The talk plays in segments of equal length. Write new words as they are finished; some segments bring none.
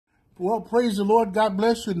Well, praise the Lord. God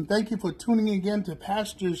bless you, and thank you for tuning in again to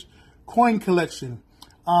Pastor's Coin Collection.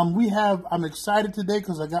 I'm excited today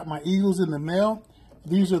because I got my Eagles in the mail.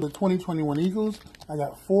 These are the 2021 Eagles. I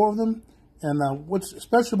got 4 of them. And what's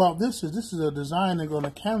special about this is a design they're going to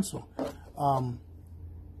cancel.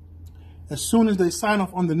 As soon as they sign off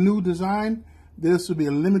on the new design, this will be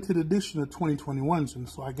a limited edition of 2021s. And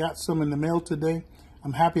so I got some in the mail today.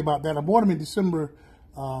 I'm happy about that. I bought them in December,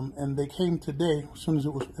 and they came today as soon as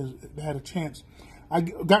they had a chance. I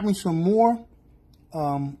got me some more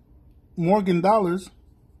Morgan dollars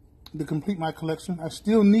to complete my collection. I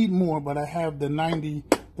still need more, but I have the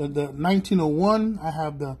 1901. I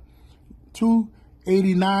have the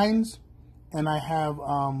 289s, and I have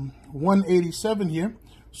 187 here.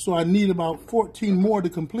 So I need about 14 more to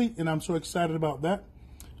complete, and I'm so excited about that.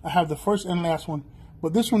 I have the first and last one,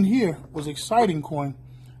 but this one here was exciting coin.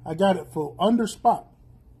 I got it for under spot,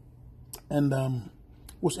 and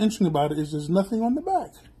what's interesting about it is there's nothing on the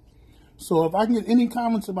back. So if I can get any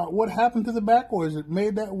comments about what happened to the back, or is it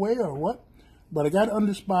made that way, or what? But I got it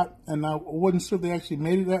under spot, and I wasn't sure if they actually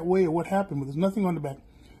made it that way or what happened, but there's nothing on the back.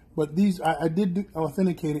 But these, I did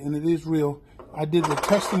authenticate it, and it is real. I did the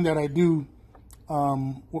testing that I do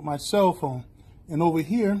with my cell phone. And over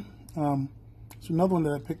here, it's another one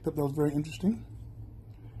that I picked up that was very interesting.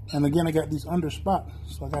 And again, I got these under spot,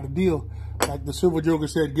 so I got a deal. Like the Silver Joker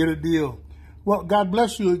said, get a deal. Well, God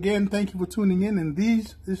bless you again. Thank you for tuning in. And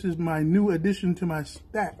this is my new addition to my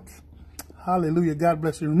stack. Hallelujah. God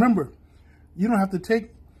bless you. Remember, you don't have to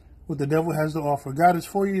take what the devil has to offer. God is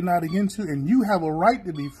for you, not against you, and you have a right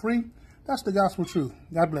to be free. That's the gospel truth.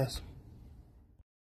 God bless.